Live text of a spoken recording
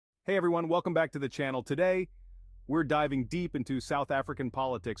Hey everyone, welcome back to the channel. Today, we're diving deep into South African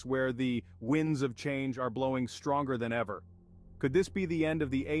politics where the winds of change are blowing stronger than ever. Could this be the end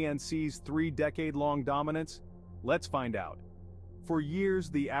of the ANC's three-decade-long dominance? Let's find out. For years,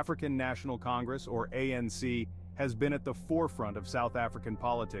 the African National Congress, or ANC, has been at the forefront of South African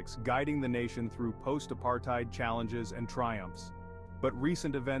politics, guiding the nation through post-apartheid challenges and triumphs. But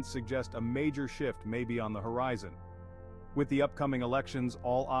recent events suggest a major shift may be on the horizon. With the upcoming elections,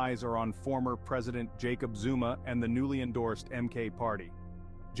 all eyes are on former President Jacob Zuma and the newly endorsed MK Party.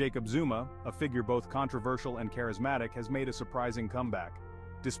 Jacob Zuma, a figure both controversial and charismatic, has made a surprising comeback.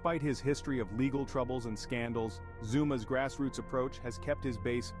 Despite his history of legal troubles and scandals, Zuma's grassroots approach has kept his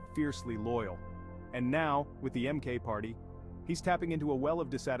base fiercely loyal. And now, with the MK Party, he's tapping into a well of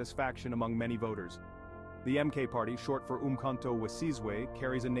dissatisfaction among many voters. The MK Party, short for uMkhonto with Sizwe,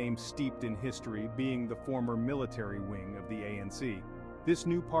 carries a name steeped in history, being the former military wing of the ANC. This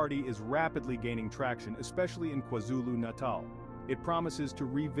new party is rapidly gaining traction, especially in KwaZulu-Natal. It promises to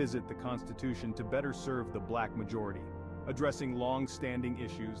revisit the constitution to better serve the black majority, addressing long-standing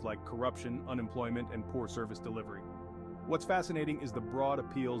issues like corruption, unemployment, and poor service delivery. What's fascinating is the broad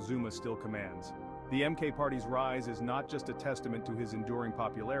appeal Zuma still commands. The MK Party's rise is not just a testament to his enduring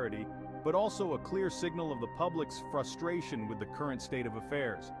popularity, but also a clear signal of the public's frustration with the current state of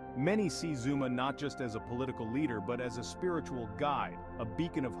affairs. Many see Zuma not just as a political leader but as a spiritual guide, a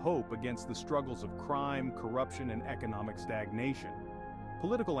beacon of hope against the struggles of crime, corruption, and economic stagnation.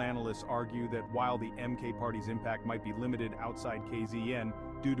 Political analysts argue that while the MK Party's impact might be limited outside KZN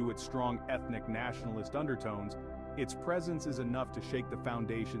due to its strong ethnic nationalist undertones, its presence is enough to shake the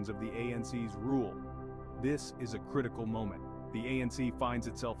foundations of the ANC's rule. This is a critical moment. The ANC finds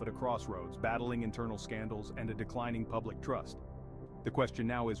itself at a crossroads, battling internal scandals and a declining public trust. The question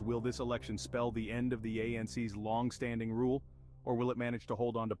now is, will this election spell the end of the ANC's long-standing rule, or will it manage to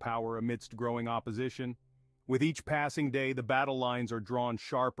hold on to power amidst growing opposition? With each passing day, the battle lines are drawn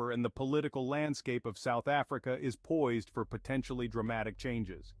sharper and the political landscape of South Africa is poised for potentially dramatic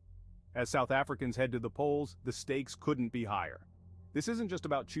changes. As South Africans head to the polls, the stakes couldn't be higher. This isn't just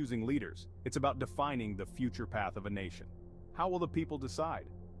about choosing leaders, it's about defining the future path of a nation. How will the people decide?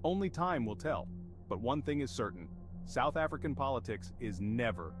 Only time will tell. But one thing is certain, South African politics is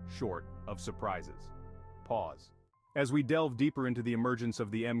never short of surprises. Pause. As we delve deeper into the emergence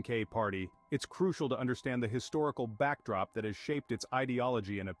of the MK Party, it's crucial to understand the historical backdrop that has shaped its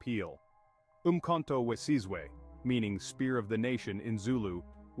ideology and appeal. uMkhonto we Sizwe, meaning Spear of the Nation in Zulu,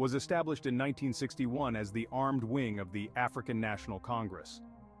 was established in 1961 as the armed wing of the African National Congress.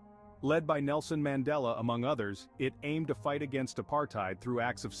 Led by Nelson Mandela among others, it aimed to fight against apartheid through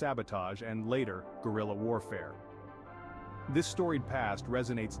acts of sabotage and later, guerrilla warfare. This storied past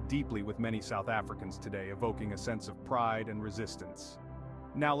resonates deeply with many South Africans today, evoking a sense of pride and resistance.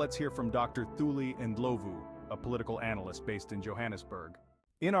 Now let's hear from Dr. Thuli Ndlovu, a political analyst based in Johannesburg.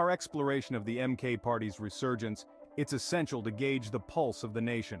 In our exploration of the MK Party's resurgence, it's essential to gauge the pulse of the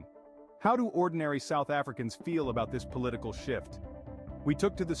nation. How do ordinary South Africans feel about this political shift? We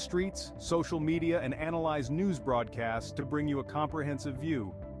took to the streets, social media, and analyzed news broadcasts to bring you a comprehensive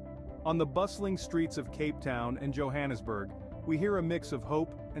view. On the bustling streets of Cape Town and Johannesburg, we hear a mix of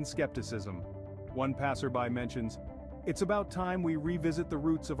hope and skepticism. One passerby mentions, "It's about time we revisit the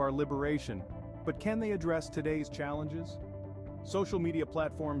roots of our liberation, but can they address today's challenges?" Social media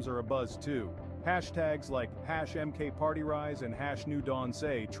platforms are abuzz too. Hashtags like #MKPartyRise and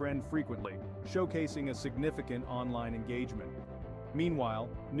 #NewDawnSay trend frequently, showcasing a significant online engagement. Meanwhile,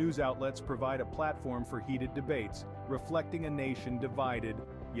 news outlets provide a platform for heated debates, reflecting a nation divided,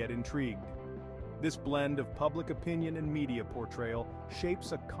 yet intrigued. This blend of public opinion and media portrayal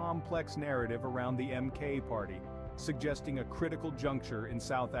shapes a complex narrative around the MK Party, suggesting a critical juncture in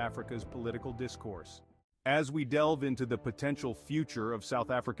South Africa's political discourse. As we delve into the potential future of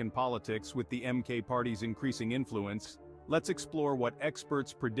South African politics with the MK Party's increasing influence, let's explore what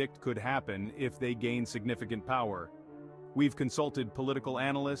experts predict could happen if they gain significant power. We've consulted political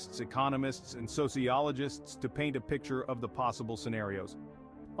analysts, economists, and sociologists to paint a picture of the possible scenarios.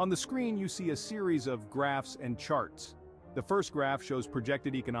 On the screen you see a series of graphs and charts. The first graph shows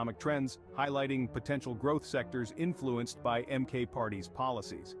projected economic trends, highlighting potential growth sectors influenced by MK Party's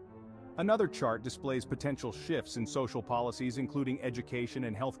policies. Another chart displays potential shifts in social policies, including education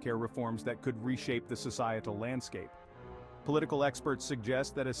and healthcare reforms that could reshape the societal landscape. Political experts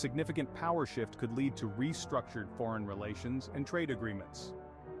suggest that a significant power shift could lead to restructured foreign relations and trade agreements.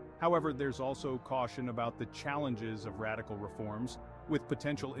 However, there's also caution about the challenges of radical reforms, with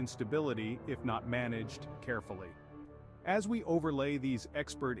potential instability if not managed carefully. As we overlay these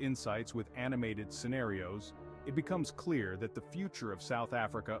expert insights with animated scenarios, it becomes clear that the future of South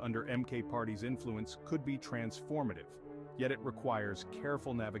Africa under MK Party's influence could be transformative, yet it requires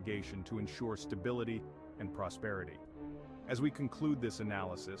careful navigation to ensure stability and prosperity. As we conclude this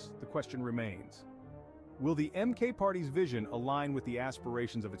analysis, the question remains: will the MK Party's vision align with the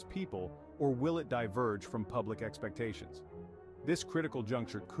aspirations of its people, or will it diverge from public expectations? This critical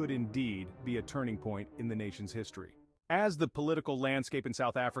juncture could indeed be a turning point in the nation's history. As the political landscape in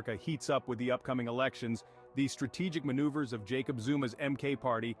South Africa heats up with the upcoming elections, the strategic maneuvers of Jacob Zuma's MK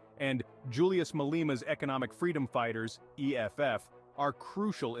Party and Julius Malima's Economic Freedom Fighters, EFF, are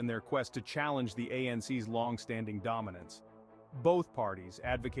crucial in their quest to challenge the ANC's long-standing dominance. Both parties,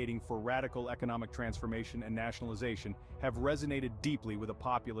 advocating for radical economic transformation and nationalization, have resonated deeply with a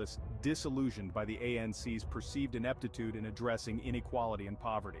populace disillusioned by the ANC's perceived ineptitude in addressing inequality and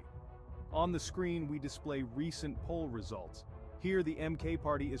poverty. On the screen, we display recent poll results. Here, the MK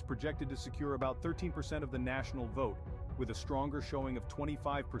Party is projected to secure about 13% of the national vote, with a stronger showing of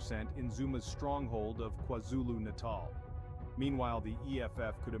 25% in Zuma's stronghold of KwaZulu-Natal. Meanwhile, the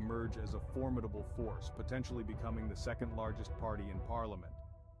EFF could emerge as a formidable force, potentially becoming the second-largest party in parliament.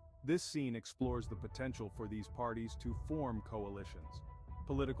 This scene explores the potential for these parties to form coalitions.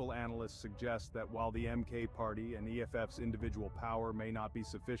 Political analysts suggest that while the MK Party and EFF's individual power may not be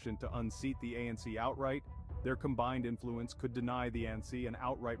sufficient to unseat the ANC outright, their combined influence could deny the ANC an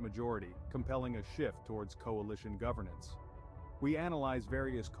outright majority, compelling a shift towards coalition governance. We analyze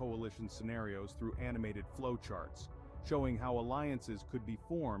various coalition scenarios through animated flowcharts, showing how alliances could be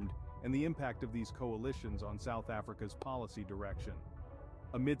formed and the impact of these coalitions on South Africa's policy direction.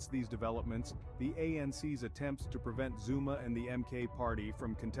 Amidst these developments, the ANC's attempts to prevent Zuma and the MK Party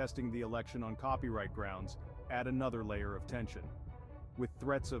from contesting the election on copyright grounds add another layer of tension. With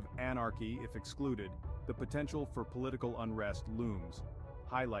threats of anarchy if excluded, the potential for political unrest looms,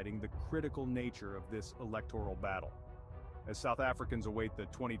 highlighting the critical nature of this electoral battle. As South Africans await the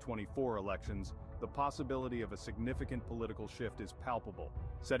 2024 elections, the possibility of a significant political shift is palpable,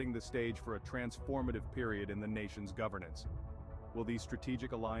 setting the stage for a transformative period in the nation's governance. Will these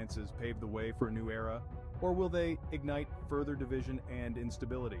strategic alliances pave the way for a new era, or will they ignite further division and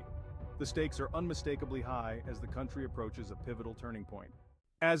instability? The stakes are unmistakably high as the country approaches a pivotal turning point.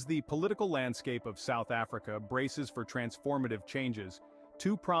 As the political landscape of South Africa braces for transformative changes,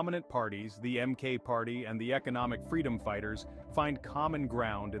 two prominent parties, the MK Party and the Economic Freedom Fighters, find common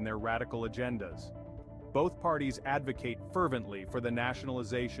ground in their radical agendas. Both parties advocate fervently for the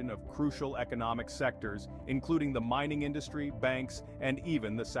nationalization of crucial economic sectors, including the mining industry, banks, and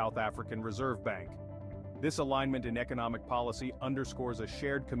even the South African Reserve Bank. This alignment in economic policy underscores a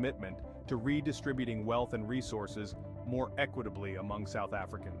shared commitment to redistributing wealth and resources more equitably among South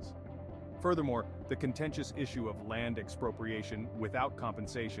Africans. Furthermore, the contentious issue of land expropriation without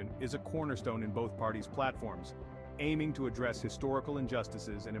compensation is a cornerstone in both parties' platforms, aiming to address historical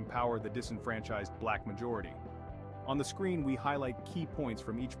injustices and empower the disenfranchised black majority. On the screen, we highlight key points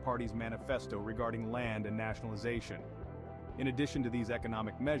from each party's manifesto regarding land and nationalization. In addition to these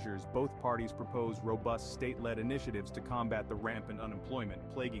economic measures, both parties propose robust state-led initiatives to combat the rampant unemployment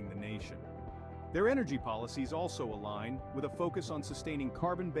plaguing the nation. Their energy policies also align, with a focus on sustaining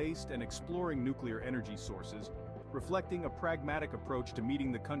carbon-based and exploring nuclear energy sources, reflecting a pragmatic approach to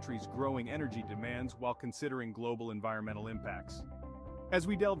meeting the country's growing energy demands while considering global environmental impacts. As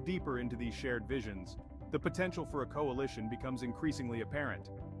we delve deeper into these shared visions, the potential for a coalition becomes increasingly apparent.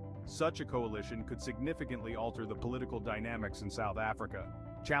 Such a coalition could significantly alter the political dynamics in South Africa,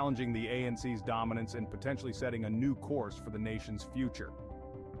 challenging the ANC's dominance and potentially setting a new course for the nation's future.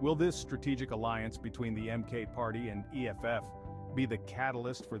 Will this strategic alliance between the MK Party and EFF be the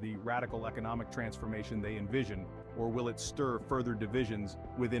catalyst for the radical economic transformation they envision, or will it stir further divisions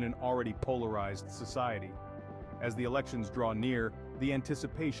within an already polarized society? As the elections draw near, the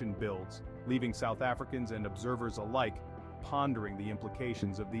anticipation builds, leaving South Africans and observers alike pondering the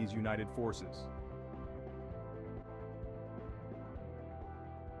implications of these united forces.